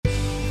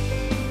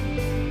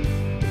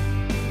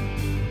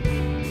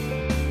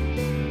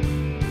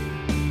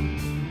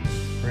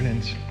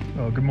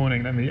Well, good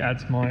morning. Let me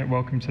add my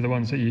welcome to the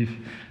ones that you've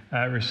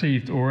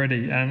received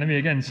already. And let me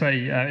again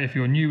say, if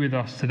you're new with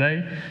us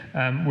today,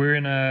 we're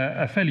in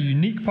a fairly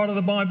unique part of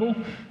the Bible,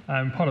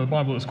 part of the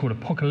Bible that's called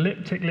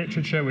apocalyptic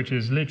literature, which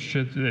is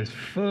literature that's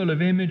full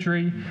of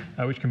imagery,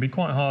 which can be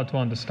quite hard to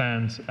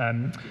understand.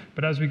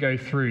 But as we go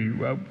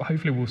through,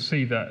 hopefully we'll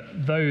see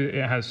that though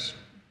it has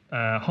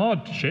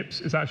hardships,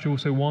 it's actually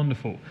also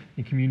wonderful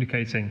in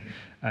communicating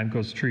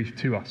God's truth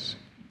to us.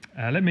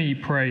 Let me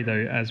pray,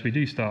 though, as we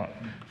do start,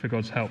 for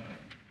God's help.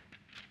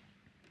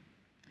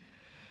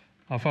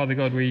 Our Father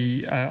God,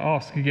 we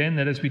ask again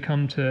that as we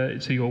come to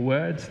your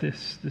words,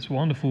 this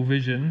wonderful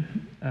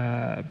vision,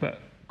 but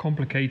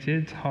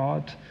complicated,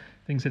 hard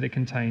things that it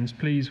contains,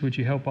 please would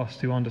you help us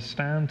to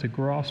understand, to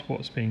grasp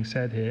what's being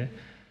said here.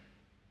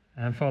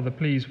 And Father,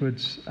 please would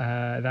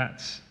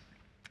that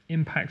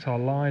impact our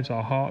lives,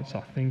 our hearts,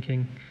 our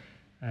thinking,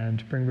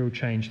 and bring real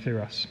change through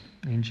us.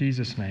 In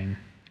Jesus' name,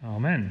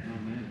 amen.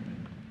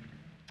 Amen.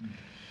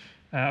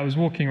 I was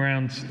walking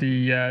around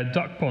the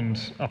duck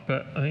pond up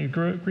at, I think,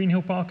 Green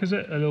Hill Park, is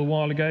it, a little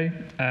while ago.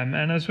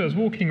 And as I was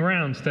walking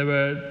around, there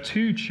were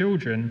two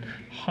children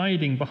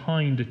hiding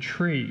behind a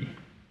tree.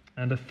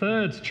 And a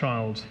third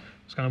child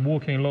was kind of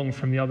walking along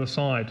from the other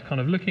side, kind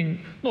of looking,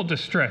 not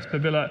distressed, but a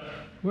bit like,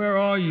 where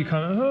are you,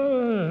 kind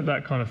of,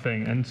 that kind of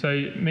thing. And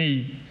so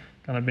me,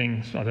 kind of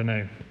being, I don't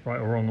know, right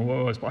or wrong or what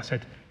it was, but I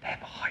said, they're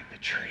behind the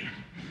tree.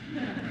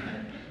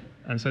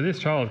 And so this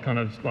child kind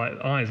of, like,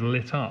 eyes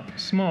lit up.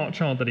 Smart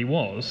child that he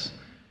was,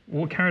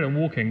 carried on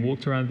walking,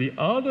 walked around the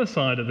other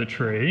side of the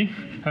tree,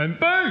 and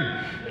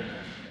boom!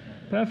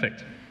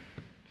 Perfect.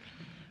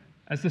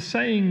 As the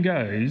saying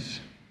goes,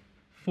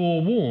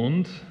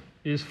 forewarned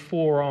is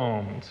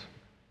forearmed.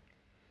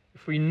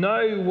 If we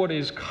know what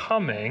is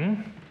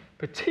coming,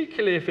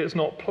 particularly if it's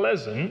not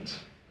pleasant,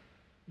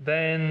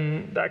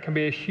 then that can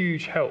be a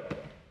huge help.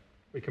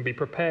 We can be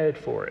prepared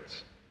for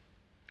it.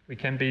 We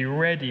can be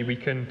ready, we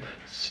can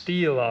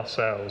steel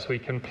ourselves, we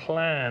can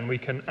plan, we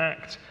can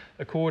act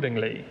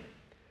accordingly.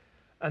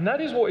 And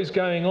that is what is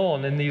going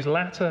on in these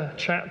latter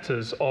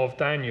chapters of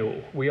Daniel.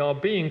 We are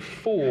being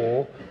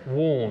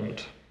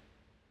forewarned.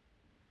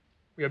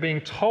 We are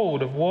being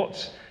told of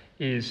what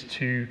is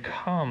to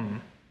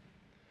come.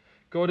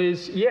 God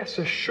is, yes,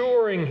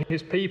 assuring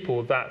his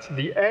people that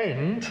the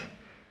end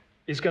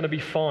is going to be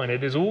fine.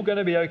 It is all going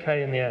to be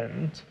okay in the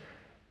end.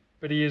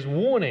 But he is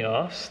warning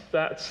us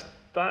that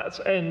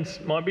end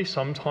might be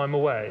some time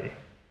away,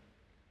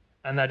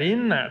 and that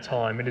in that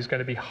time it is going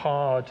to be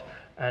hard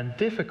and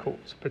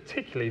difficult,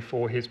 particularly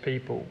for his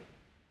people.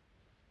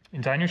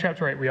 In Daniel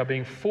chapter 8, we are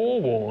being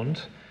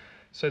forewarned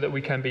so that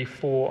we can be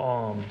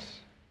forearmed.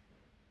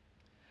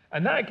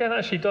 And that again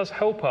actually does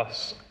help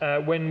us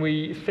when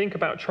we think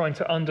about trying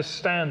to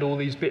understand all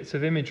these bits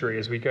of imagery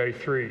as we go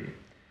through.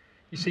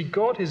 You see,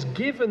 God has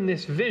given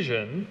this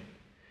vision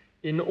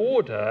in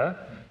order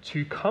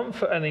to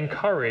comfort and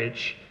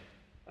encourage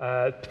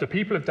the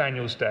people of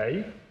Daniel's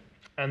day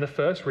and the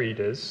first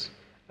readers,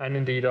 and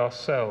indeed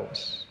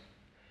ourselves.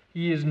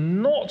 He is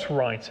not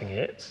writing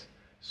it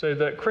so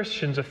that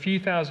Christians a few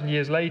thousand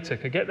years later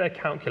could get their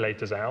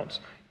calculators out,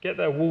 get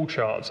their wall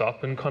charts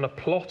up, and kind of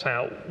plot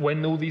out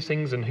when all these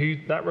things and who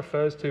that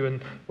refers to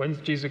and when's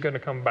Jesus going to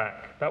come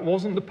back. That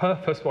wasn't the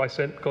purpose why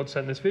God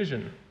sent this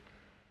vision.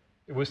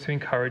 It was to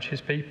encourage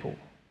his people,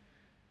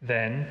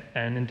 then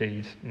and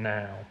indeed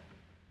now.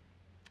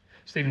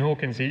 Stephen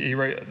Hawkins, he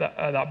wrote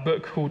that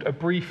book called A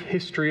Brief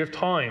History of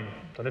Time.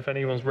 I don't know if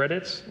anyone's read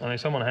it. I know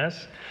someone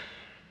has.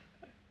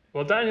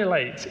 Well, Daniel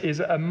 8 is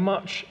a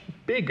much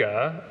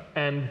bigger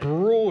and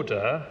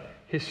broader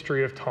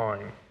history of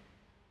time.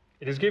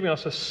 It is giving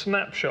us a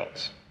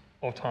snapshot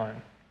of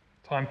time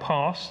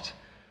past,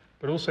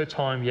 but also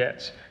time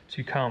yet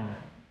to come.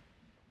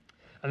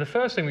 And the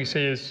first thing we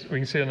see we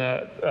can see on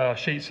our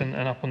sheets and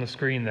up on the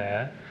screen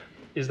there,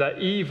 is that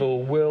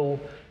evil will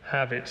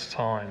have its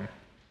time.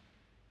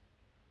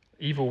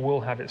 Evil will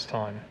have its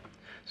time.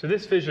 So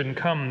this vision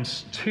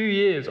comes 2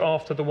 years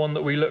after the one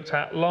that we looked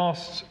at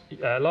last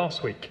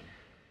week.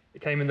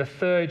 It came in the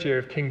third year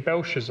of King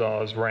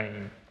Belshazzar's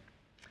reign.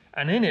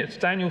 And in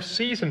it, Daniel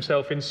sees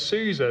himself in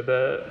Susa,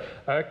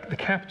 the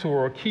capital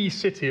or key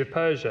city of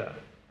Persia.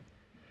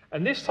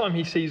 And this time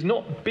he sees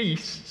not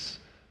beasts,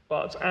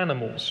 but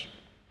animals.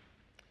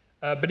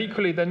 But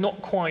equally, they're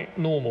not quite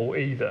normal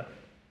either.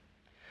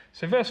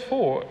 So verse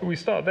 4, we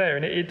start there,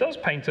 and it does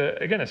paint,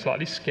 a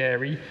slightly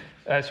scary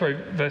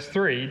verse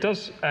 3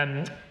 does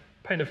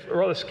paint a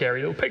rather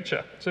scary little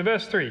picture. So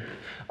verse 3,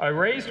 I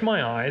raised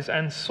my eyes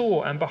and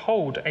saw, and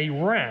behold, a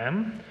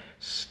ram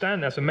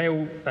as a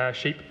male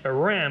sheep, a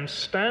ram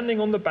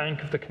standing on the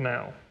bank of the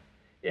canal.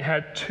 It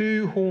had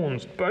 2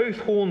 horns. Both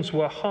horns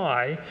were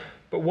high,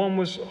 but one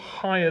was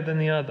higher than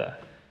the other,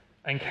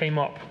 and came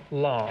up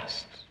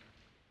last.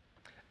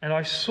 And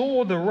I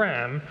saw the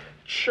ram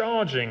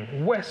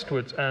charging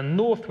westwards and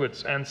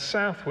northwards and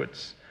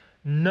southwards.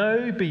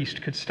 No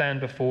beast could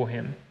stand before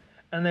him,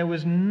 and there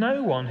was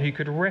no one who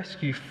could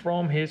rescue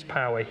from his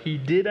power. He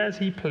did as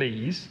he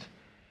pleased,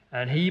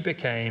 and he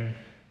became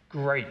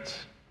great.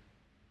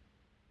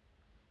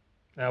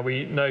 Now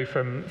we know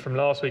from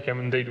last week, and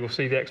indeed we'll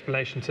see the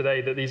explanation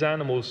today, that these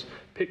animals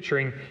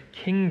picturing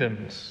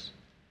kingdoms.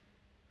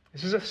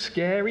 This is a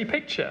scary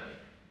picture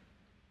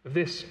of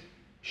this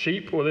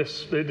sheep or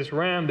this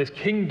ram, this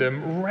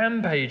kingdom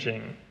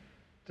rampaging,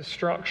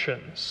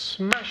 destruction,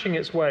 smashing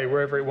its way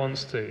wherever it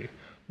wants to.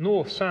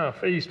 North,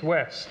 south, east,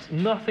 west,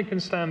 nothing can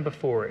stand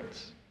before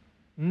it.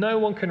 No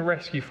one can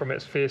rescue from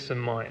its fearsome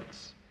might.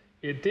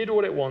 It did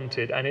what it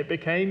wanted and it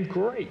became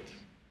great.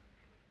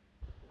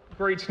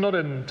 Great not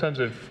in terms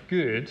of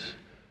good,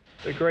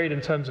 but great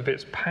in terms of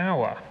its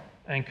power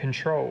and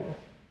control.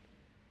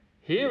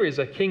 Here is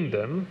a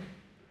kingdom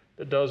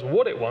that does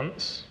what it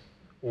wants,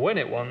 when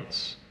it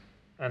wants,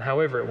 and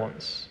however it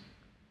wants.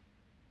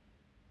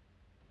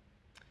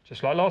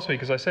 Just like last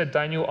week, as I said,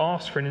 Daniel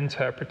asked for an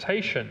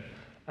interpretation,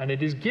 and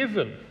it is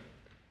given.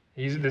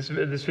 This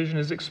vision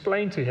is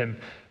explained to him.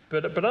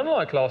 But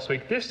unlike last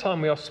week, this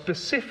time we are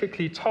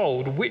specifically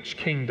told which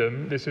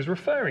kingdom this is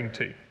referring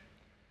to.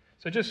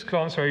 So just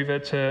glance over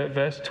to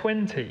verse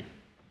 20.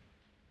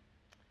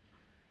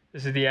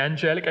 This is the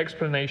angelic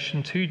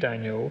explanation to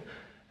Daniel.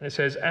 And it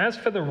says, "As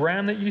for the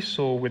ram that you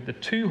saw with the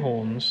two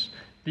horns,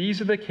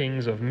 these are the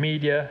kings of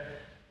Media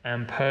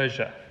and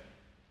Persia."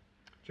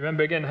 Do you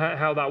remember again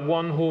how that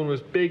one horn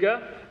was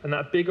bigger and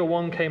that bigger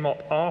one came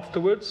up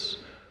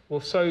afterwards? Well,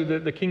 so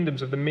the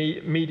kingdoms of the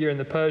Media and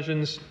the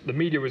Persians, the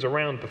Media was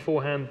around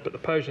beforehand, but the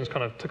Persians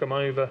kind of took them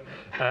over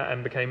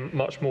and became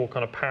much more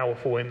kind of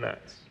powerful in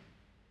that.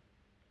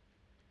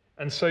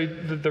 And so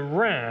the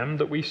ram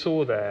that we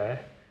saw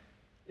there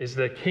is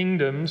the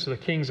kings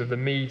of the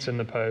Medes and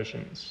the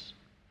Persians.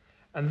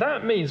 And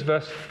that means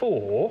verse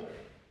 4,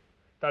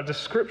 that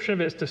description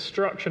of its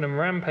destruction and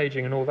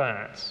rampaging and all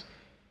that,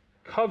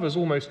 covers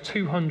almost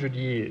 200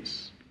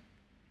 years.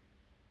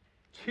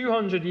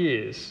 200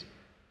 years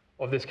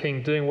of this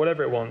king doing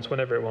whatever it wants,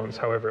 whenever it wants,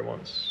 however it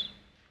wants.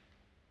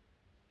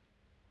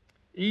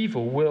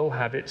 Evil will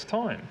have its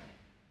time.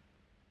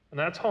 And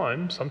that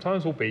time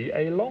sometimes will be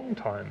a long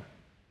time.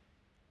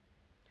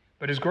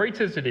 But as great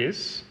as it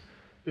is,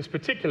 this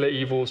particular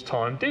evil's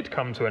time did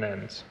come to an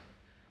end.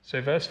 So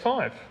verse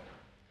 5,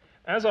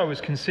 "As I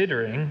was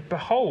considering,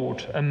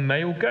 behold, a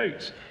male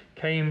goat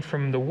came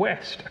from the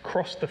west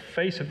across the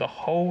face of the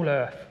whole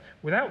earth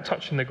without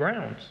touching the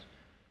ground.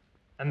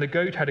 And the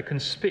goat had a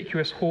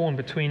conspicuous horn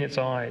between its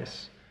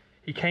eyes.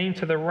 He came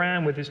to the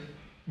ram with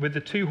the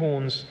two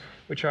horns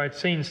which I had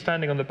seen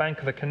standing on the bank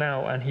of the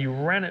canal, and he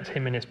ran at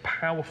him in his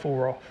powerful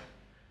wrath.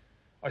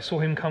 I saw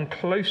him come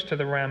close to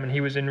the ram, and he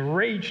was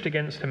enraged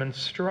against him and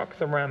struck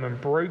the ram and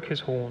broke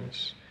his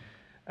horns.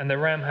 And the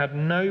ram had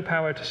no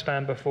power to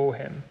stand before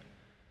him,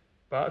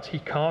 but he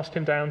cast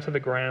him down to the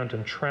ground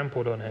and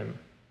trampled on him.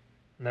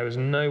 And there was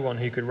no one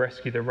who could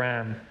rescue the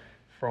ram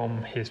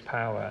from his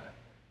power."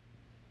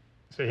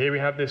 So here we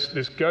have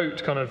this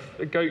goat, kind of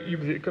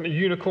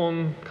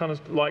unicorn, kind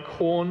of like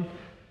horn,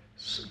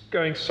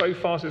 going so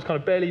fast it's kind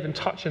of barely even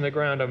touching the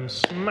ground and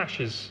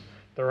smashes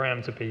the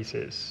ram to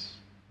pieces.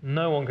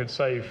 No one could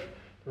save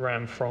the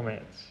ram from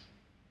it.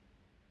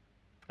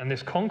 And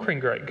this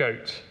conquering great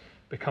goat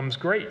becomes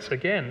great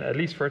again, at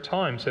least for a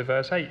time. So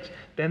verse 8,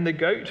 "Then the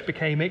goat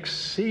became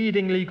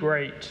exceedingly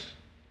great.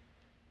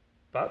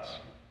 But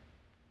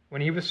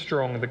when he was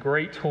strong, the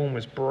great horn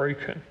was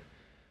broken.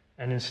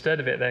 And instead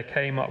of it, there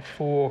came up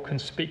 4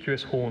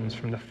 conspicuous horns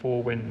from the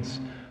 4 winds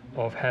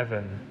of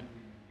heaven."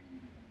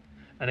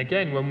 And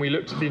again, when we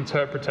look to the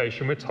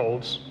interpretation, we're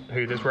told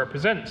who this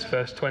represents.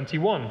 Verse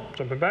 21,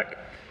 jumping back.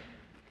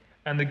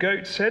 "And the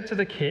goat said to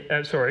the king,"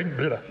 goat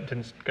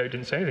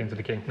didn't say anything to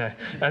the king, no.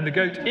 And the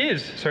goat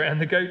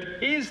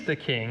is the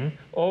king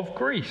of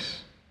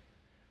Greece.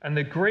 And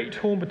the great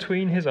horn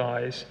between his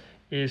eyes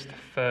is the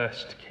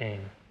first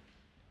king.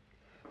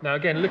 Now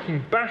again, looking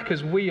back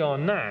as we are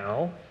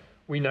now,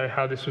 we know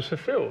how this was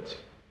fulfilled.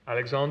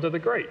 Alexander the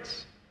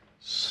Great,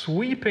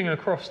 sweeping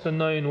across the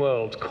known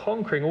world,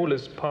 conquering all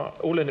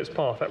in its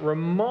path at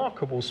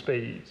remarkable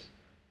speed,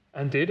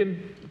 and did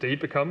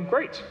indeed become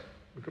great.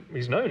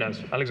 He's known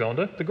as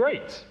Alexander the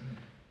Great.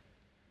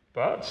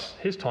 But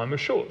his time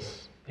was short.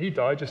 He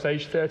died just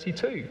aged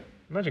 32.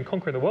 Imagine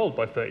conquering the world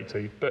by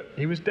 32, but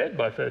he was dead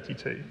by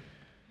 32.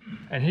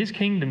 And his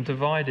kingdom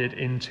divided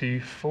into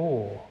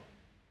 4.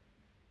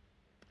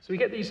 So we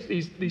get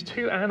these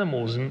two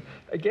animals, and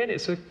again,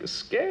 it's a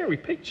scary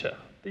picture.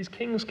 These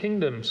kings'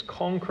 kingdoms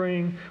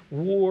conquering,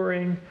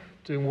 warring,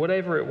 doing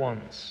whatever it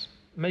wants,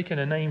 making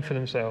a name for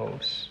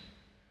themselves.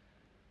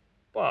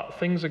 But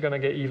things are going to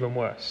get even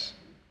worse.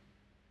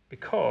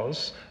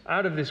 Because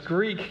out of this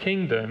Greek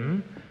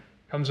kingdom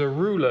comes a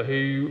ruler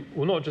who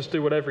will not just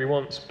do whatever he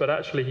wants, but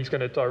actually he's going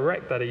to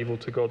direct that evil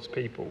to God's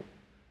people.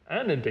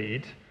 And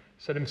indeed,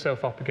 set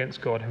himself up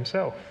against God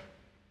himself.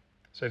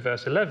 So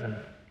verse 11.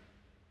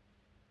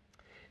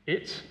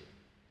 This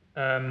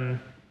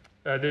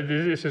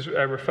is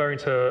referring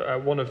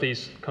to one of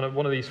these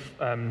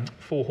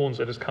 4 horns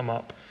that has come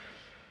up.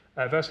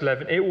 Verse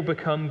 11, "It will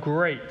become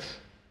great,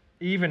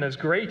 even as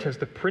great as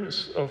the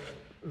prince of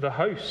the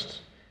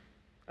host.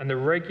 And the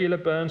regular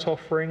burnt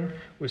offering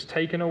was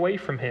taken away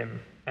from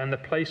him, and the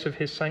place of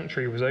his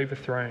sanctuary was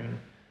overthrown.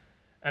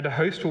 And a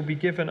host will be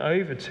given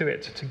over to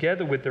it,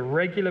 together with the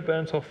regular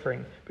burnt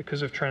offering,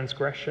 because of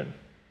transgression.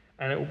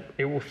 And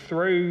it will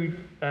throw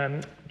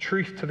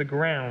truth to the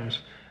ground,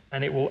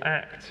 and it will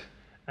act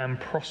and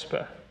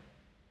prosper.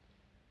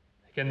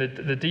 Again,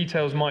 the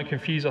details might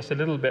confuse us a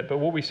little bit, but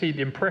what we see,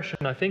 the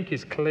impression, I think,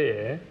 is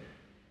clear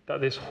that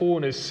this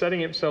horn is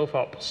setting itself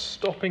up,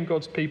 stopping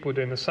God's people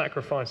doing the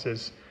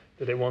sacrifices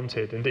that it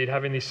wanted. Indeed,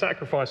 having these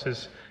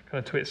sacrifices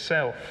kind of to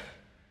itself,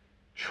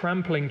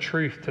 trampling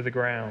truth to the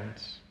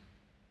ground.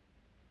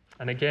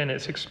 And again,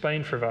 it's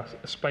explained for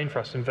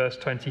us in verse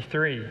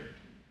 23.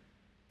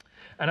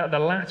 And at the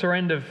latter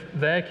end of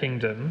their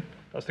kingdom,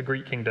 that's the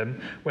Greek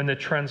kingdom, when the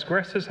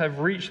transgressors have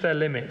reached their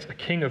limit, a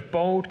king of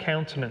bold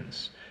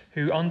countenance,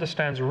 who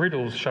understands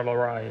riddles, shall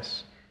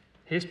arise.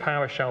 His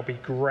power shall be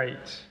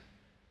great,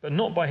 but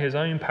not by his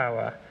own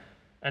power,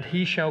 and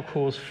he shall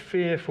cause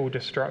fearful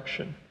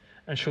destruction,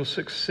 and shall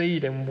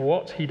succeed in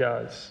what he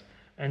does,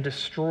 and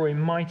destroy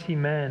mighty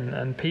men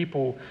and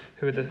people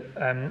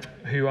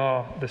who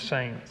are the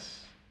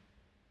saints.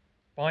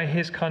 By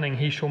his cunning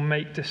he shall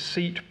make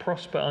deceit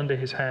prosper under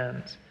his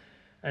hand,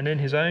 and in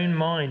his own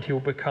mind he will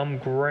become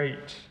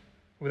great.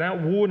 Without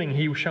warning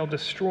he shall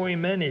destroy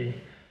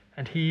many,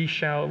 and he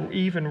shall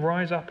even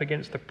rise up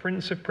against the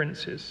Prince of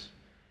Princes,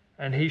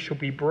 and he shall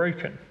be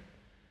broken,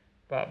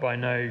 but by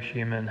no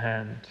human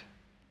hand.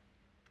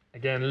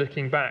 Again,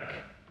 looking back,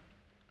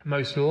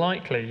 most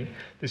likely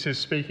this is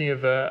speaking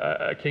of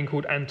a king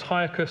called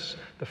Antiochus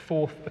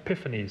IV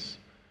Epiphanes,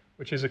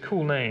 which is a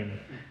cool name,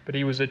 but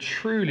he was a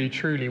truly,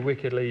 truly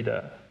wicked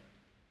leader.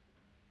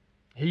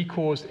 He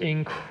caused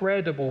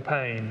incredible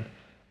pain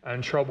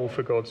and trouble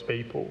for God's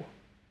people.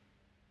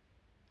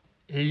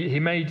 He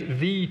made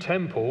the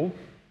temple,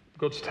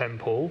 God's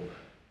temple,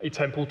 a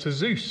temple to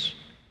Zeus,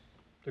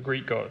 the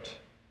Greek god.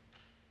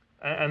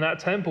 And that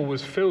temple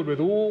was filled with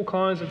all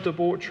kinds of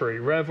debauchery,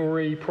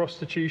 revelry,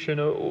 prostitution,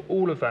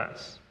 all of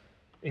that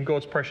in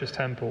God's precious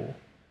temple.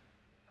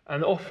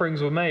 And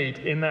offerings were made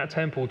in that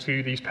temple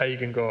to these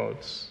pagan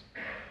gods.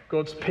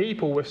 God's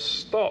people were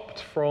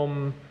stopped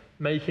from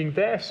making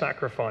their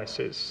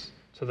sacrifices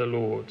to the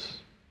Lord.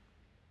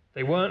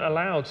 They weren't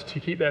allowed to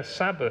keep their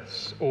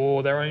Sabbaths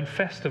or their own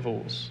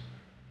festivals.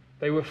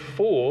 They were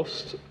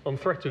forced, on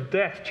threat of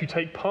death, to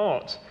take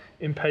part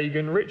in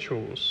pagan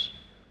rituals.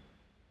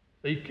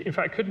 They, in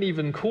fact, couldn't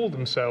even call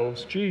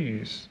themselves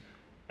Jews,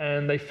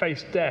 and they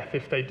faced death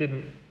if they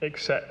didn't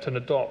accept and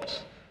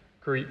adopt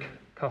Greek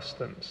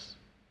customs.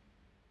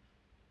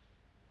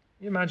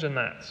 Can you imagine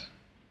that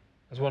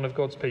as one of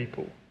God's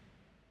people,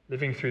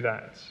 living through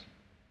that?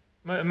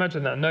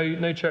 Imagine that.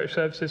 No church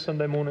services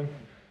Sunday morning,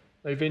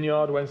 no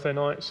vineyard Wednesday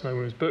nights, no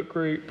women's book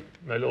group,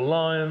 no little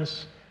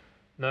lions,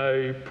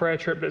 no prayer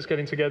triplets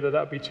getting together. That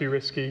would be too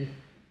risky. In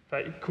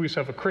fact, you call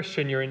yourself a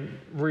Christian, you're in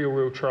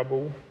real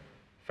trouble.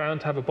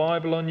 Found to have a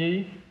Bible on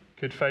you,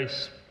 could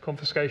face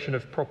confiscation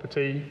of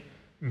property,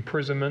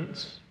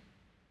 imprisonment,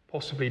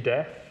 possibly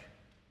death.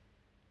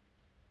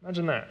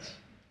 Imagine that.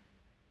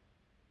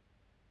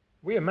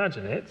 We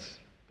imagine it.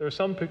 There are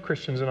some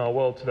Christians in our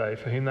world today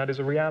for whom that is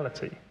a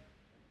reality.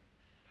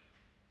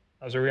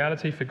 That was a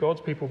reality for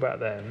God's people back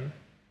then,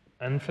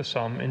 and for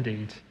some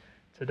indeed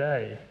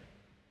today.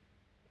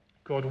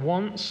 God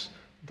wants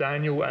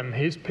Daniel and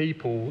his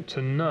people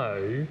to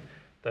know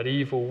that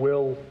evil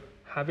will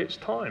have its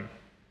time.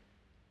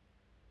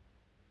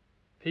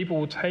 People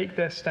will take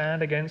their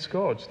stand against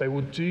God. They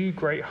will do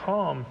great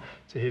harm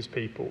to his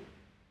people.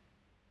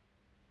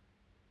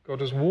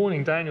 God was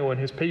warning Daniel and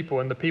his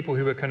people and the people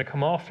who were going to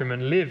come after him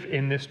and live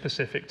in this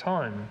specific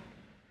time.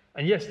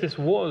 And yes, this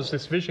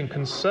vision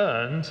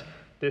concerned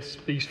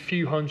these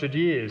few hundred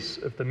years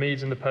of the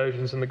Medes and the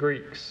Persians and the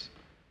Greeks.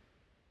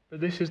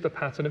 But this is the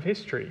pattern of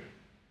history.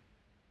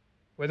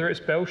 Whether it's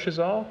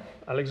Belshazzar,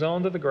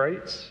 Alexander the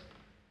Great,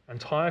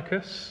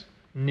 Antiochus,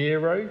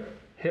 Nero,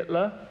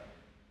 Hitler,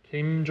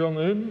 Kim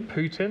Jong-un,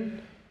 Putin,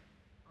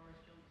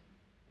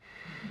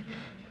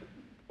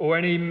 or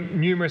any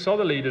numerous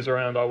other leaders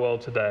around our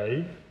world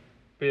today,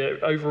 be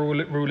it overall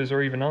rulers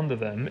or even under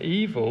them,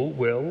 evil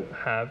will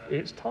have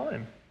its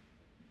time.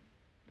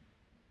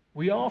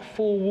 We are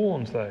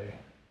forewarned, though,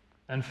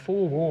 and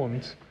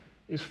forewarned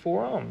is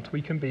forearmed.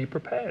 We can be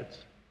prepared.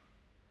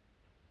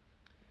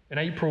 In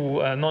April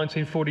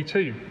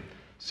 1942,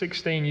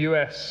 16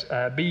 US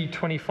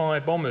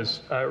B-25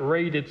 bombers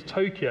raided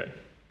Tokyo.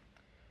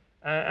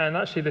 And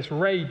actually, this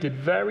raid did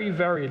very,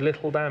 very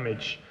little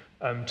damage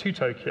to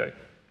Tokyo.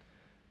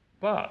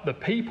 But the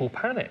people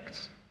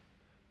panicked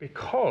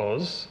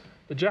because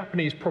the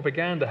Japanese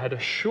propaganda had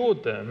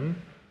assured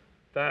them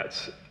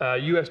that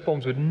US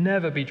bombs would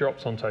never be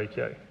dropped on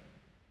Tokyo.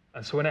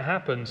 And so when it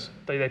happened,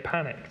 they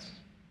panicked.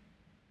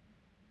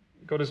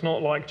 God is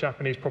not like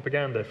Japanese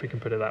propaganda, if we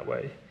can put it that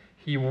way.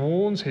 He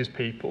warns his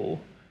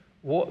people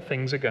what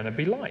things are going to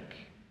be like.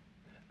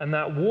 And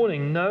that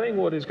warning, knowing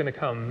what is going to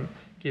come,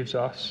 gives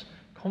us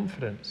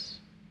confidence.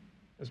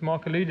 As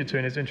Mark alluded to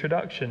in his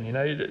introduction,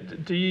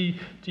 do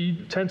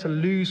you tend to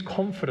lose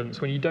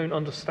confidence when you don't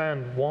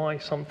understand why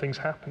something's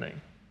happening?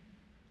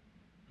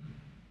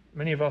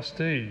 Many of us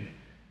do.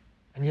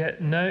 And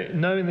yet,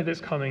 knowing that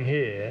it's coming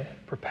here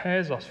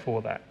prepares us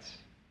for that.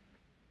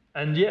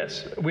 And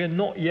yes, we're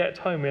not yet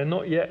home. We're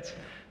not yet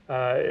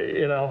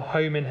in our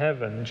home in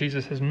heaven.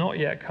 Jesus has not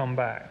yet come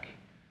back.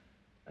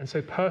 And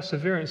so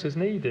perseverance is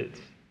needed,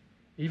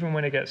 even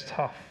when it gets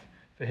tough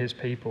for his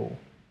people.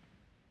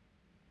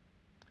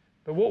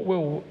 But what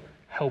will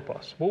help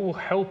us? What will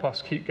help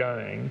us keep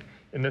going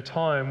in the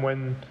time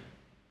when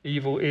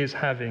evil is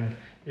having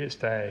its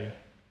day?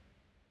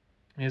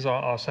 Here's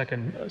our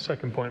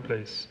second point,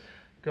 please.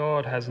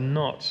 God has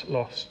not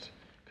lost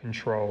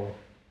control.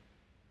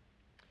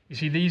 You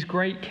see, these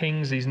great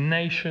kings, these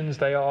nations,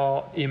 they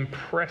are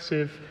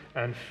impressive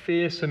and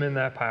fearsome in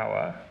their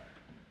power,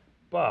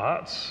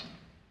 but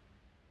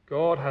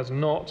God has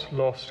not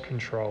lost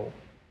control.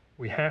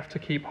 We have to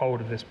keep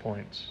hold of this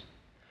point.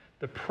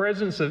 The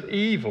presence of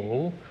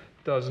evil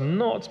does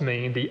not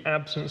mean the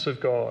absence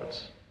of God.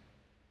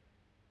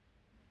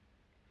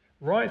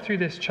 Right through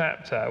this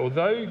chapter,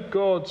 although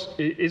God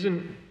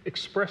isn't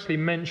expressly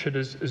mentioned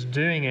as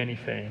doing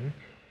anything,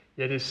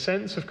 yet his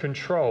sense of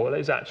control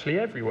is actually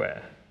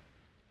everywhere.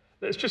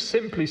 Let's just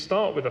simply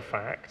start with the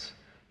fact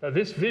that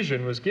this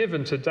vision was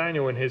given to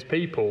Daniel and his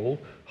people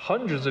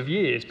hundreds of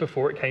years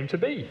before it came to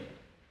be.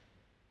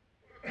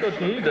 God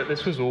knew that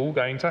this was all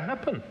going to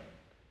happen.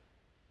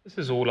 This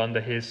is all under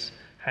his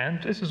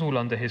hand. This is all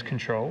under his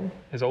control,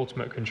 his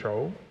ultimate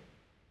control.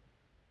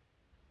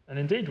 And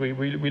indeed,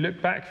 we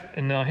look back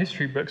in our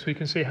history books, we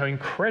can see how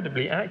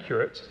incredibly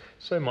accurate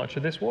so much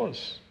of this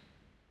was.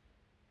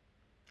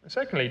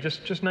 Secondly,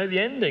 just note the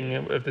ending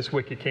of this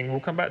wicked king. We'll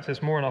come back to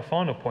this more in our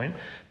final point.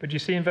 But you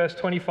see in verse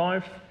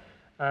 25,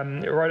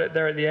 right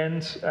there at the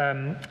end,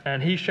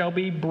 and he shall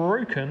be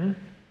broken,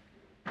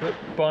 but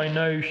by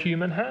no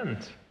human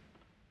hand.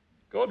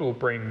 God will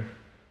bring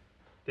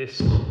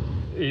this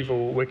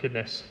evil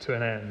wickedness to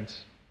an end.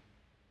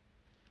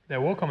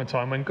 There will come a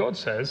time when God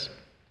says,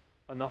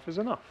 enough is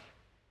enough.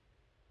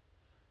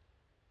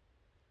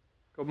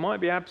 God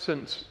might be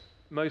absent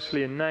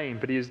mostly in name,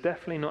 but he is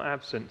definitely not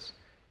absent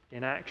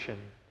in action.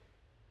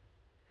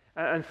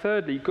 And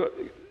thirdly,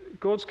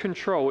 God's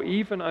control,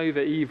 even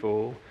over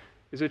evil,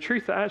 is a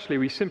truth that actually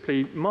we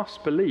simply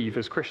must believe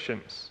as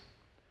Christians,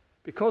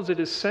 because it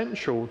is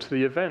central to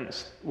the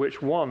events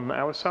which won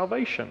our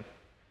salvation.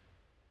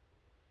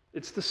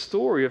 It's the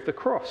story of the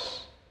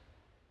cross.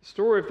 The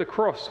story of the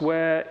cross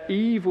where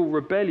evil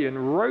rebellion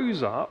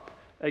rose up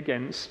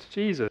against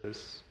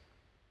Jesus.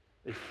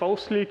 They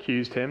falsely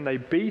accused him, they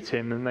beat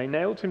him, and they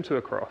nailed him to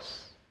a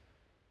cross.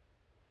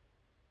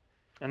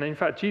 And in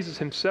fact, Jesus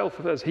himself,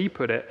 as he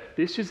put it,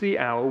 this is the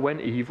hour when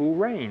evil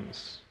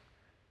reigns.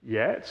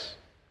 Yet,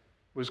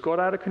 was God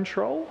out of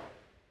control?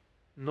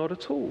 Not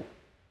at all.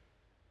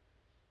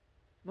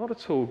 Not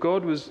at all.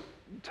 God was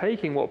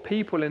taking what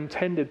people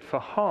intended for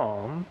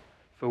harm,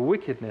 for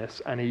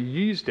wickedness, and he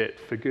used it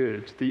for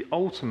good, the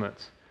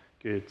ultimate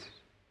good.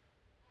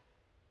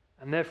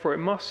 And therefore it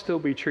must still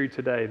be true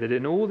today that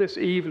in all this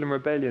evil and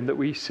rebellion that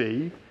we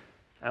see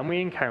and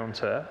we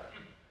encounter,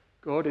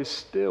 God is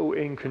still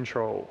in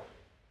control.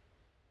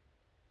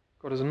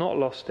 God has not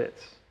lost it.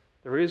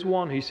 There is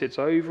one who sits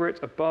over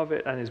it, above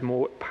it, and is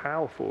more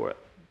powerful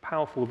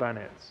than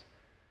it.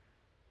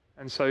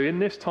 And so in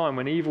this time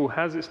when evil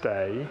has its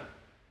day,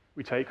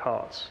 we take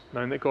heart,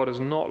 knowing that God has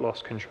not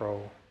lost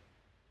control.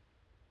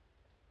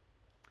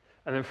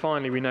 And then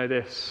finally, we know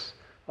this,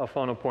 our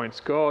final points.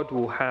 God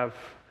will have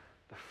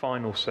the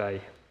final say.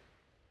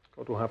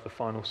 God will have the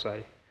final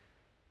say.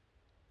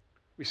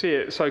 We see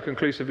it so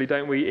conclusively,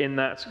 don't we, in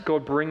that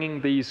God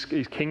bringing these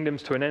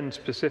kingdoms to an end,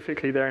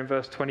 specifically there in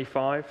verse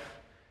 25,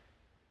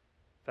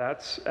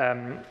 that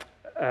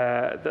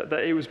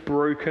it was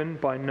broken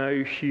by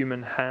no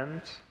human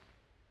hand.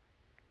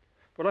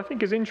 What I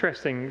think is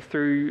interesting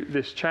through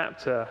this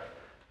chapter,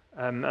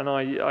 and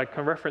I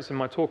can reference in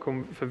my talk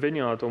for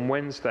Vineyard on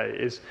Wednesday,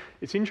 is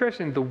it's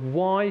interesting the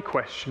why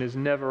question is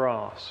never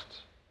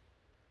asked.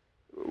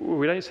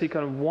 We don't see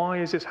kind of, why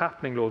is this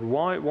happening, Lord?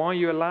 Why are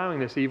you allowing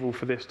this evil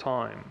for this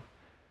time?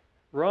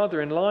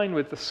 Rather, in line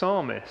with the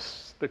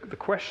psalmists, the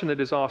question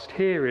that is asked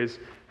here is,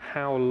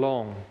 how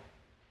long?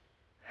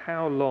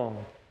 How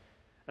long?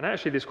 And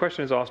actually this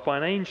question is asked by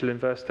an angel in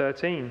verse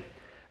 13.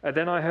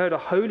 Then I heard a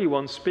holy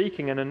one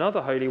speaking, and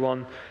another holy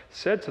one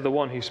said to the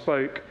one who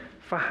spoke,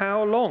 for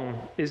how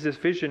long is this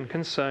vision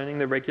concerning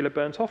the regular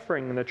burnt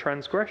offering and the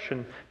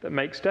transgression that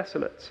makes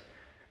desolate,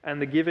 and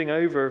the giving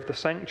over of the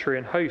sanctuary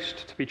and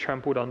host to be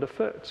trampled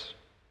underfoot?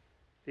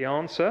 The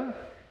answer,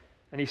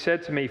 and he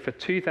said to me, for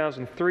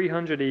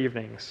 2,300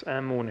 evenings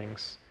and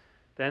mornings,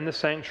 then the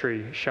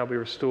sanctuary shall be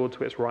restored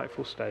to its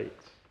rightful state.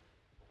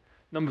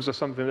 Numbers are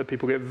something that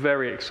people get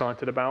very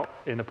excited about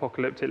in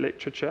apocalyptic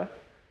literature.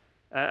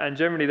 And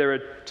generally there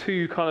are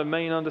two kind of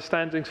main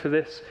understandings for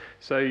this.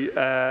 So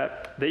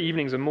the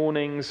evenings and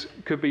mornings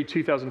could be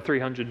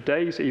 2,300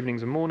 days,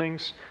 evenings and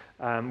mornings,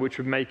 which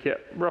would make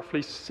it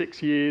roughly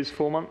 6 years,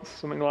 4 months,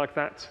 something like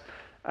that.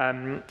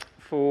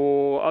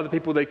 For other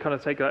people, they kind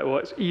of take that, well,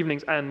 it's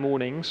evenings and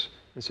mornings.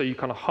 And so you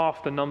kind of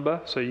half the number.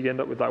 So you end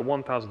up with like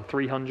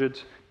 1,300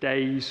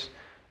 days.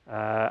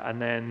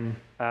 and then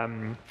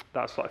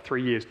that's like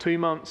 3 years, 2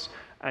 months,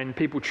 and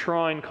people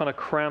try and kind of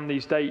cram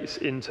these dates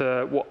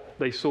into what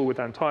they saw with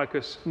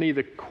Antiochus.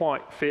 Neither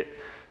quite fit.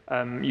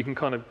 You can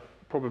kind of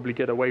probably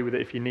get away with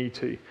it if you need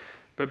to.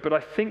 But I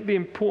think the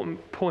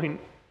important point,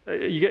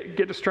 you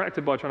get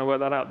distracted by trying to work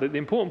that out. The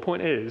important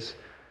point is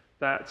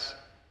that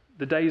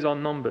the days are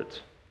numbered.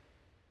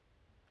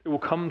 It will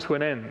come to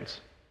an end.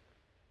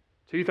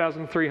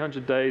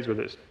 2,300 days,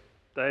 whether it's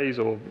days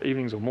or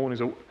evenings or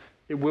mornings,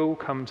 it will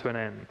come to an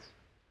end.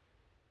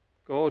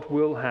 God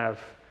will have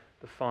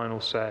the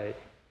final say.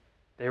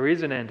 There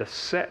is an end, a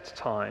set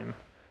time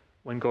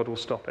when God will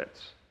stop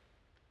it.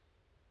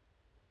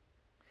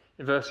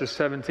 In verses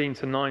 17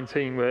 to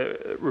 19, we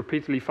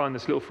repeatedly find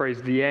this little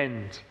phrase, the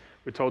end.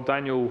 We're told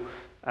Daniel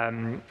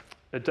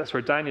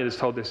is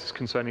told this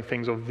concerning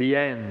things of the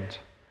end.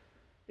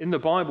 In the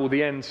Bible,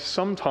 the end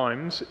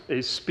sometimes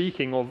is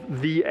speaking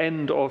of the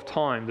end of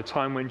time, the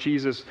time when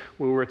Jesus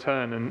will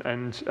return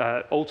and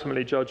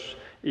ultimately judge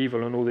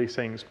evil and all these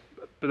things.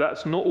 But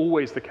that's not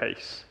always the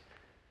case.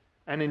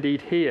 And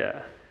indeed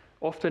here,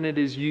 often it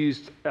is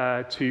used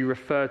to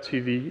refer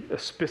to a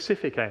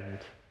specific end,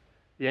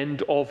 the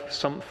end of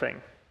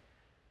something.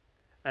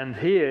 And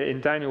here in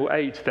Daniel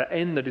 8, the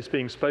end that is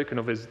being spoken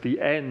of is the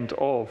end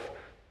of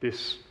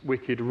this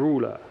wicked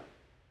ruler,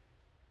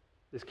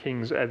 this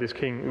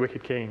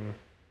wicked king.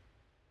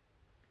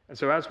 And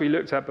so as we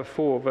looked at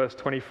before, verse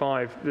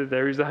 25,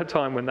 there is that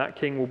time when that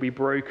king will be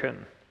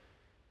broken.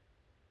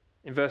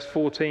 In verse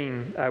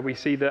 14, we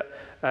see that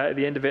at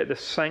the end of it, the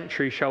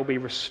sanctuary shall be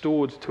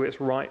restored to its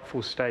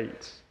rightful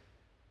state.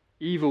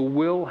 Evil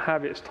will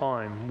have its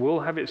time, will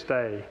have its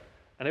day,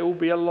 and it will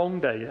be a long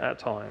day at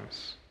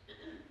times.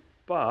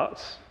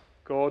 But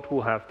God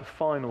will have the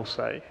final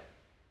say.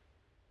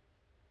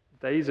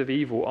 Days of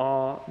evil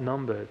are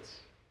numbered.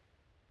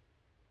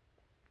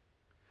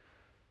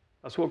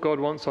 That's what God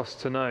wants us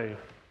to know.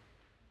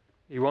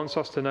 He wants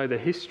us to know the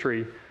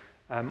history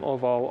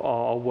of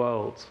our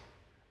world,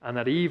 and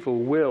that evil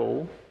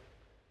will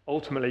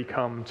ultimately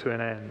come to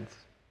an end.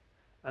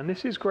 And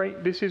this is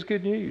great. This is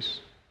good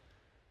news.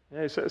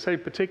 So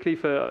particularly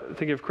for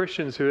thinking of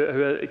Christians who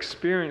are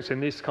experiencing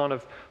this kind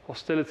of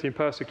hostility and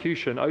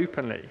persecution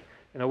openly,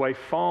 in a way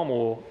far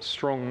more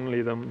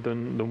strongly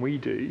than we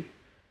do.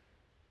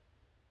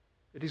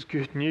 It is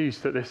good news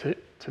to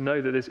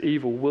know that this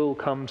evil will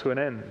come to an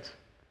end.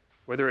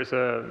 Whether it's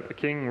a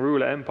king,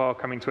 ruler, empire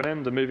coming to an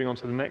end and moving on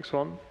to the next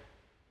one,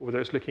 or whether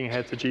it's looking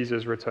ahead to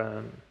Jesus'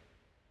 return.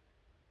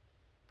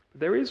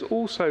 But there is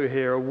also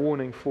here a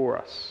warning for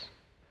us.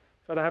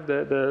 If I'd have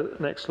the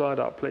next slide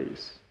up,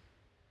 please.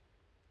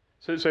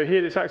 So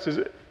here this acts as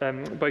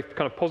both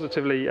kind of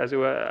positively, as it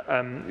were,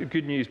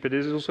 good news, but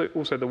it is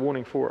also the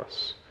warning for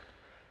us.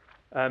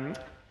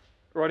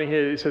 Writing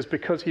here, it says,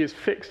 because he has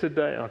fixed a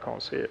day. I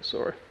can't see it,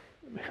 sorry.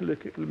 Let me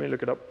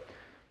look it up.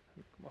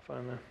 Got my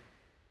phone there.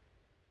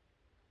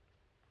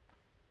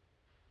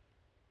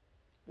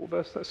 What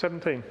verse? That's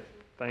 17.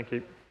 Thank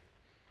you.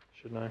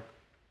 Should know.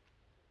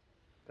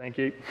 Thank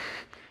you.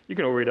 You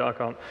can all read it, I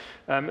can't.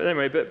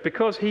 Anyway, but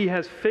because he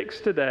has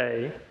fixed a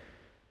day,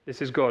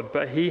 this is God,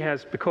 but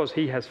because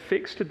he has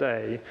fixed a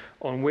day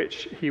on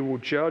which he will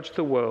judge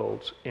the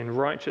world in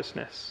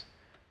righteousness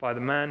by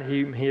the man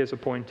whom he has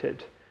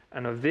appointed,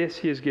 and of this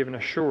he has given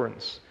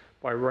assurance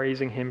by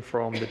raising him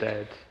from the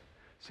dead.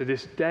 So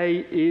this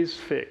day is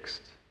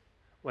fixed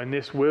when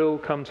this will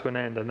come to an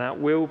end, and that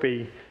will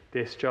be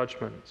this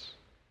judgment.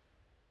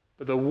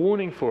 But the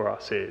warning for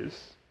us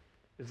is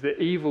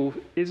that evil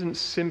isn't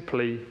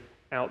simply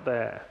out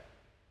there.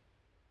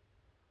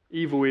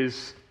 Evil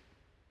is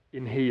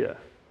in here.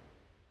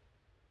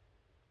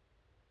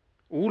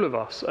 All of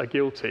us are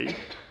guilty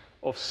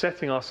of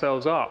setting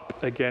ourselves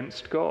up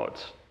against God,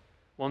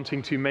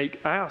 wanting to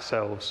make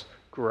ourselves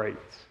great,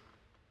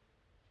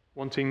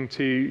 wanting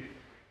to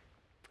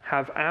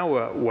have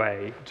our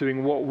way,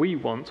 doing what we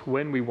want,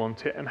 when we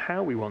want it, and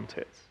how we want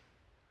it.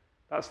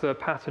 That's the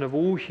pattern of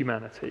all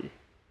humanity.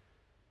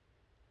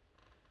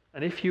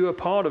 And if you are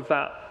part of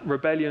that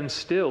rebellion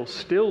still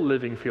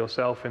living for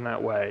yourself in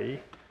that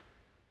way,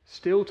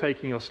 still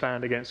taking your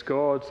stand against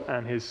God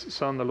and his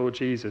Son, the Lord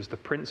Jesus, the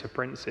Prince of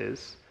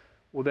Princes,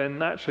 well then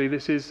naturally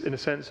this is, in a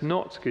sense,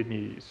 not good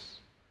news.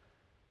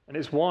 And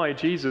it's why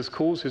Jesus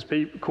calls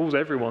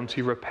everyone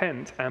to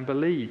repent and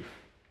believe,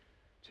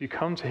 to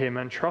come to him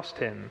and trust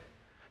him.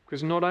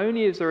 Because not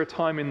only is there a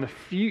time in the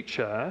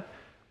future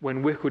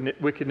when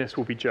wickedness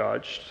will be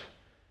judged,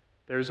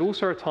 there is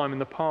also a time in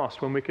the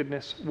past when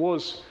wickedness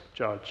was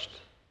judged.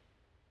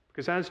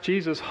 Because as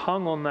Jesus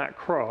hung on that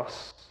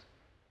cross,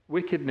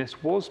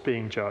 wickedness was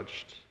being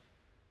judged.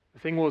 The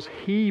thing was,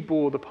 he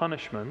bore the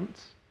punishment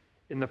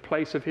in the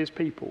place of his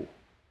people.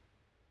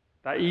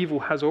 That evil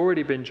has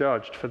already been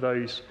judged for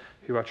those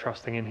who are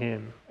trusting in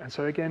him. And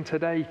so again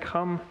today,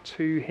 come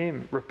to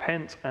him,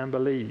 repent and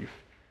believe,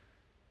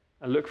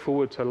 and look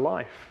forward to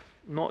life,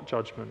 not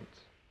judgment.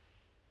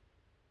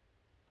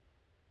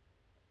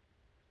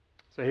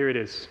 So here it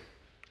is,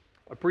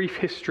 a brief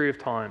history of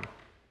time.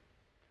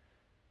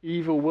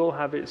 Evil will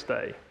have its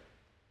day.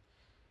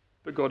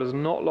 But God has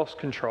not lost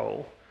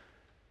control,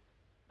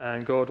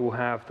 and God will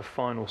have the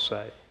final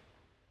say.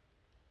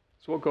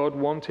 It's what God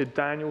wanted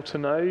Daniel to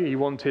know. He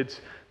wanted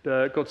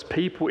God's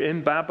people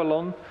in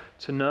Babylon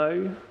to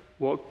know.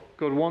 What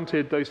God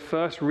wanted those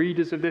first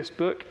readers of this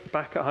book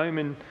back at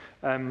home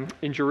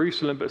in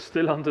Jerusalem, but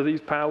still under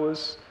these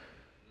powers.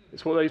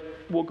 It's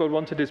what God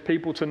wanted his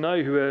people to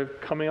know who are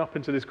coming up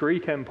into this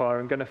Greek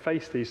Empire and going to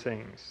face these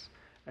things.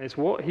 And it's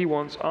what he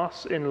wants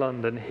us in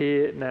London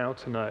here now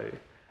to know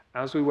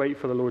as we wait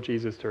for the Lord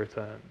Jesus to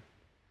return.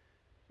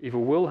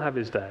 Evil will have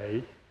its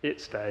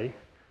day,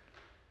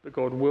 but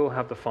God will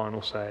have the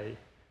final say.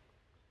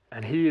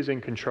 And he is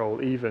in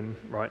control even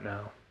right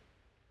now.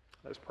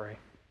 Let's pray.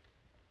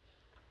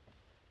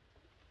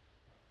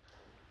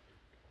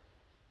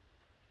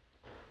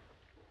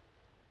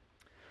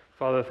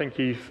 Father, thank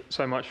you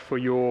so much for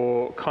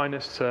your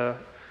kindness to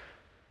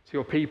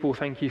your people.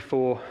 Thank you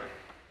for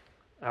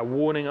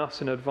warning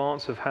us in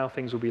advance of how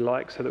things will be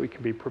like so that we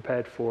can be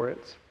prepared for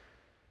it.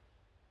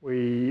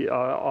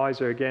 Our eyes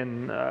are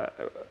again,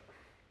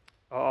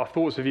 our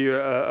thoughts of you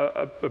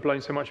are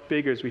blown so much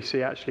bigger as we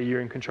see actually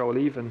you're in control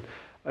even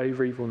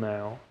over evil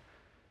now.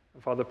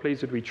 And Father,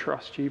 please would we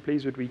trust you,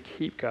 please would we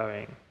keep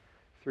going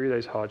through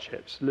those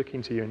hardships,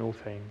 looking to you in all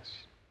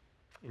things.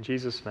 In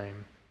Jesus'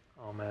 name,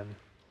 amen.